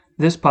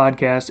This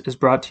podcast is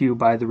brought to you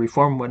by the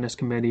Reformed Witness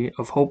Committee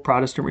of Hope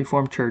Protestant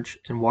Reformed Church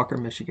in Walker,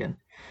 Michigan.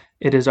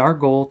 It is our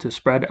goal to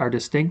spread our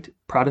distinct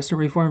Protestant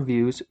Reformed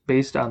views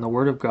based on the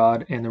Word of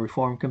God and the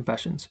Reformed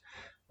Confessions.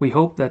 We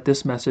hope that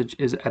this message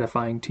is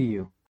edifying to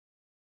you.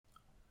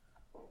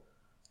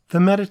 The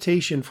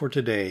meditation for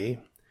today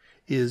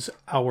is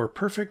our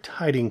perfect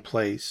hiding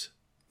place.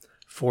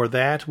 For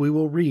that we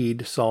will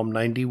read Psalm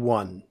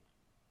 91.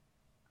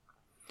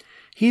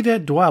 He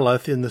that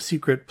dwelleth in the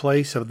secret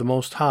place of the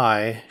Most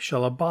High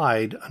shall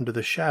abide under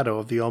the shadow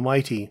of the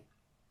Almighty.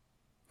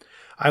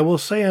 I will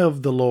say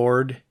of the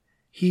Lord,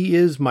 He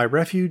is my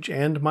refuge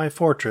and my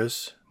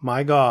fortress,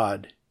 my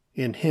God,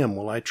 in Him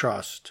will I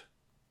trust.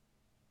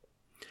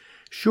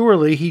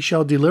 Surely He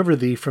shall deliver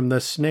thee from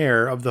the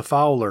snare of the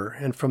fowler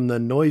and from the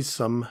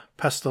noisome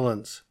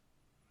pestilence.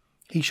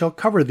 He shall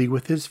cover thee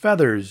with His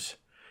feathers,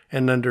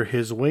 and under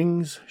His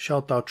wings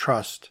shalt thou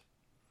trust.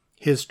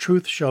 His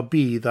truth shall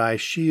be thy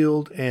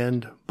shield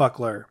and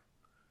buckler.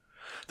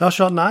 Thou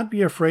shalt not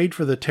be afraid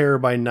for the terror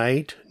by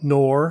night,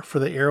 nor for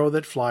the arrow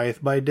that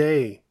flieth by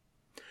day,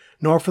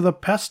 nor for the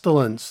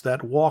pestilence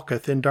that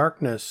walketh in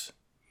darkness,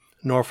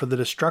 nor for the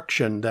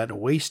destruction that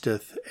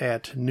wasteth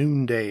at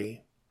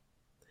noonday.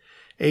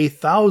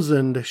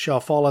 1,000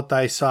 shall fall at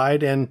thy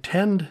side, and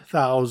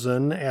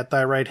 10,000 at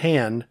thy right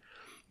hand,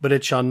 but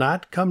it shall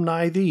not come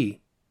nigh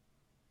thee.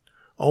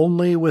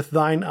 Only with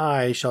thine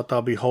eyes shalt thou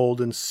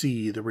behold and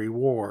see the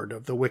reward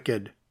of the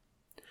wicked.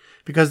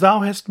 Because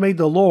thou hast made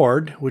the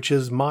Lord, which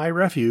is my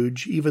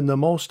refuge, even the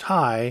Most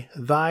High,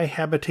 thy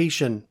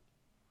habitation.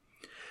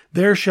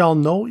 There shall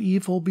no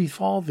evil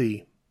befall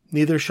thee,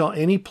 neither shall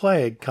any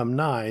plague come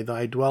nigh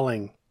thy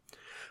dwelling.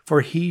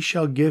 For He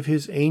shall give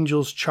His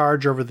angels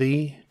charge over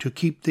thee, to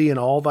keep thee in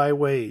all thy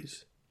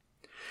ways.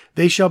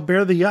 They shall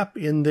bear thee up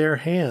in their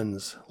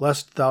hands,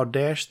 lest thou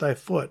dash thy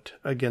foot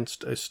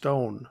against a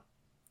stone.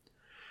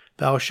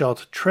 Thou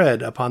shalt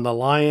tread upon the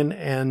lion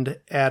and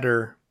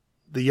adder,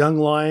 the young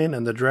lion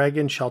and the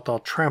dragon shalt thou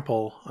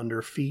trample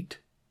under feet.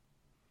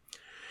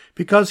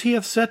 Because He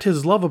hath set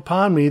His love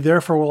upon me,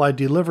 therefore will I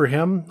deliver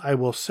him. I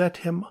will set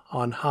him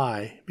on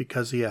high,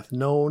 because he hath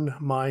known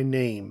my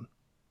name.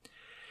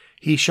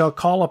 He shall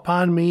call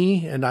upon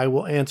me, and I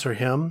will answer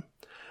him.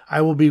 I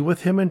will be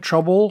with him in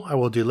trouble. I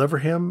will deliver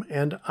him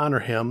and honor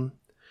him.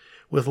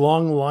 With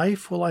long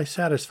life will I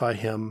satisfy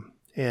him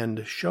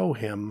and show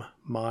him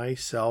my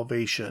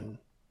salvation.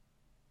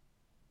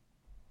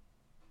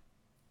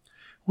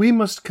 We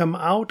must come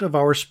out of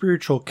our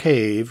spiritual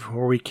cave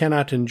where we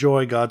cannot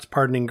enjoy God's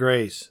pardoning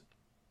grace.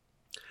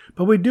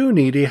 But we do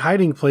need a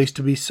hiding place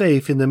to be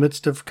safe in the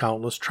midst of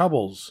countless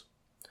troubles.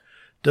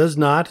 Does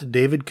not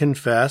David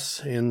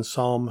confess in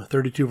Psalm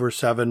 32 verse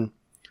 7,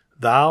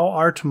 Thou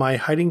art my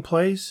hiding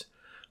place,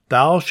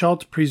 thou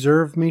shalt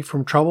preserve me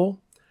from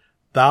trouble,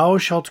 thou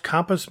shalt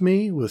compass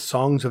me with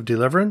songs of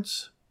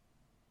deliverance?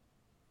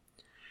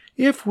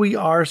 If we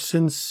are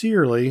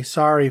sincerely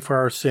sorry for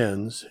our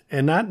sins,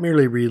 and not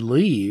merely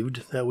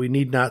relieved that we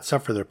need not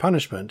suffer their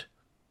punishment,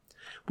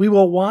 we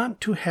will want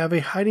to have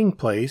a hiding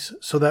place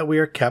so that we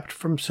are kept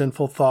from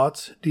sinful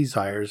thoughts,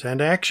 desires, and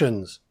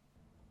actions.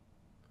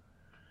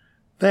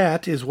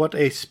 That is what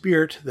a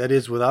spirit that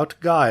is without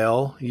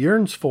guile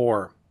yearns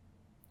for.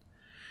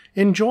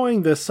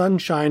 Enjoying the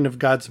sunshine of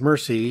God's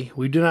mercy,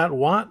 we do not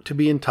want to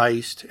be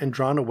enticed and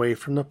drawn away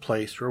from the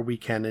place where we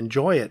can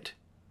enjoy it.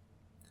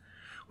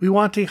 We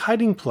want a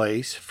hiding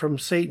place from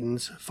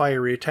Satan's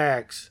fiery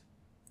attacks.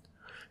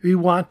 We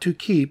want to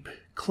keep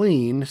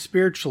clean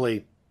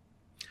spiritually.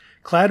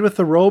 Clad with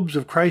the robes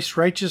of Christ's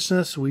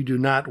righteousness, we do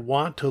not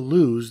want to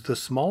lose the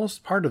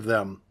smallest part of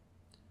them.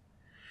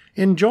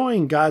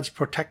 Enjoying God's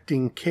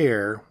protecting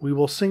care, we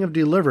will sing of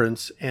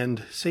deliverance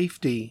and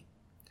safety.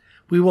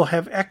 We will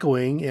have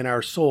echoing in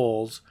our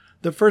souls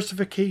the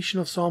versification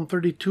of Psalm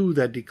 32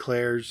 that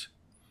declares,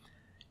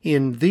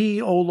 In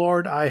Thee, O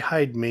Lord, I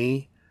hide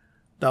me,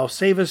 Thou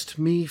savest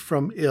me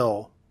from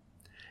ill,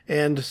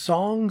 and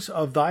songs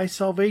of Thy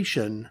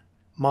salvation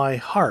my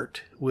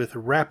heart with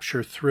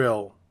rapture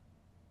thrill.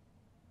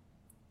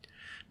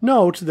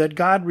 Note that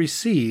God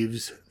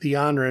receives the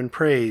honor and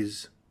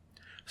praise.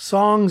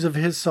 Songs of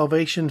His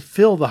salvation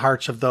fill the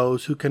hearts of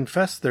those who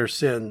confess their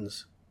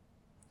sins.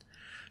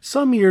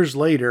 Some years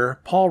later,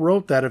 Paul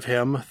wrote that of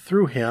Him,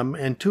 through Him,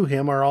 and to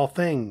Him are all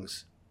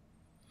things.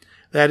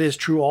 That is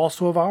true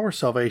also of our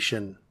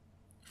salvation.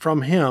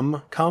 From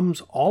Him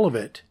comes all of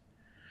it.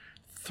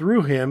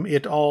 Through Him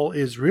it all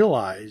is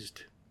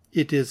realized.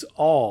 It is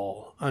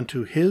all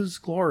unto His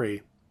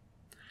glory.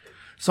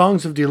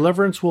 Songs of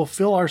deliverance will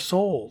fill our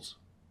souls.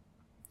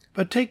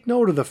 But take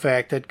note of the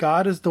fact that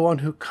God is the one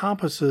who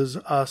compasses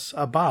us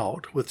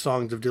about with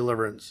songs of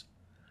deliverance.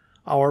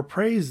 Our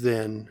praise,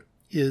 then,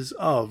 is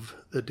of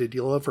the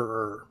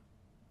deliverer.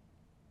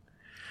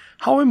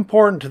 How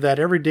important that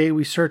every day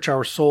we search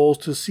our souls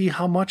to see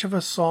how much of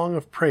a song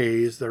of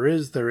praise there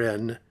is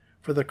therein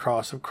for the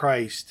cross of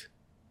Christ.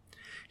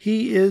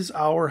 He is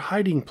our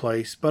hiding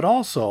place, but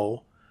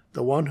also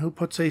the one who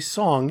puts a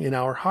song in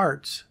our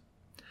hearts.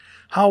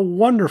 How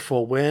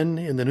wonderful when,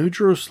 in the New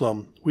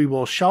Jerusalem, we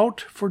will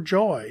shout for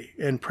joy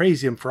and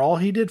praise Him for all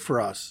He did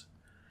for us.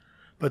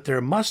 But there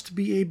must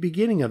be a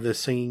beginning of this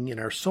singing in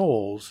our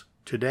souls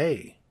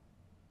today.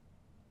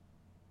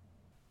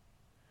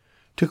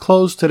 To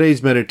close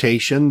today's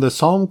meditation, the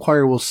Psalm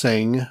Choir will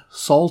sing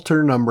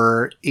Psalter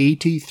number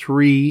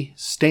 83,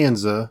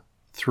 stanza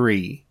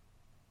 3.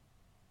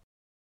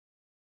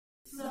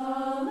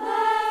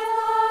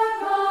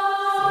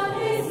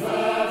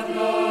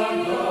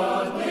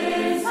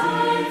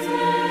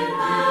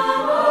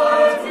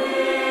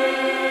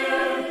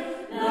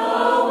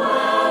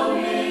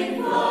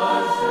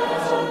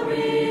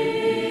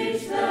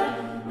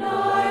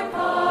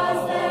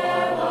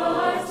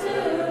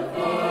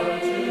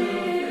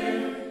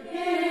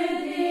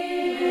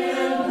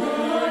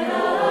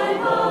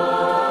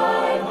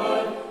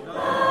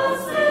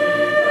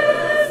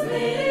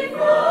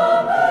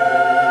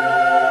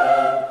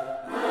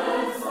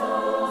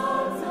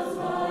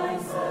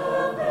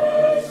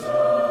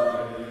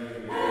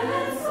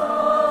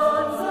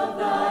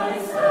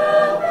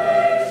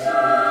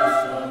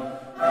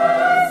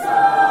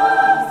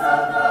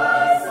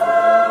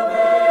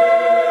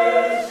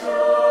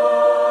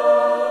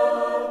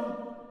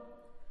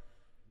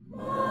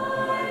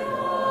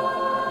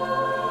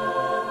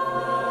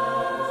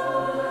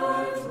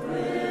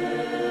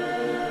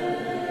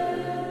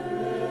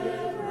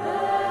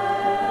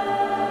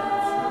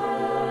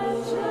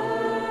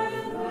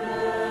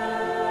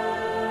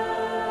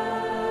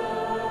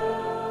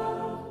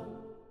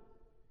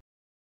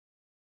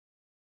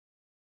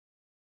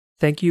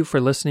 Thank you for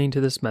listening to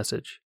this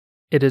message.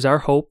 It is our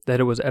hope that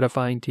it was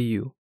edifying to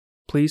you.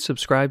 Please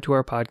subscribe to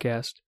our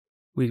podcast.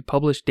 We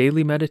publish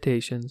daily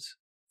meditations,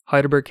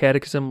 Heidelberg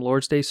Catechism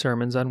Lord's Day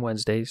sermons on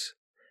Wednesdays,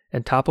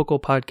 and topical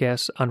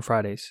podcasts on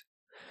Fridays.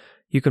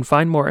 You can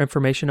find more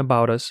information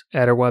about us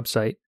at our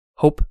website,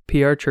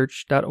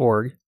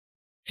 hopeprchurch.org,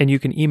 and you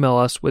can email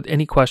us with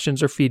any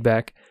questions or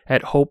feedback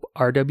at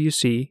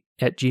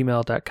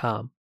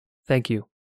hoperwc@gmail.com. Thank you.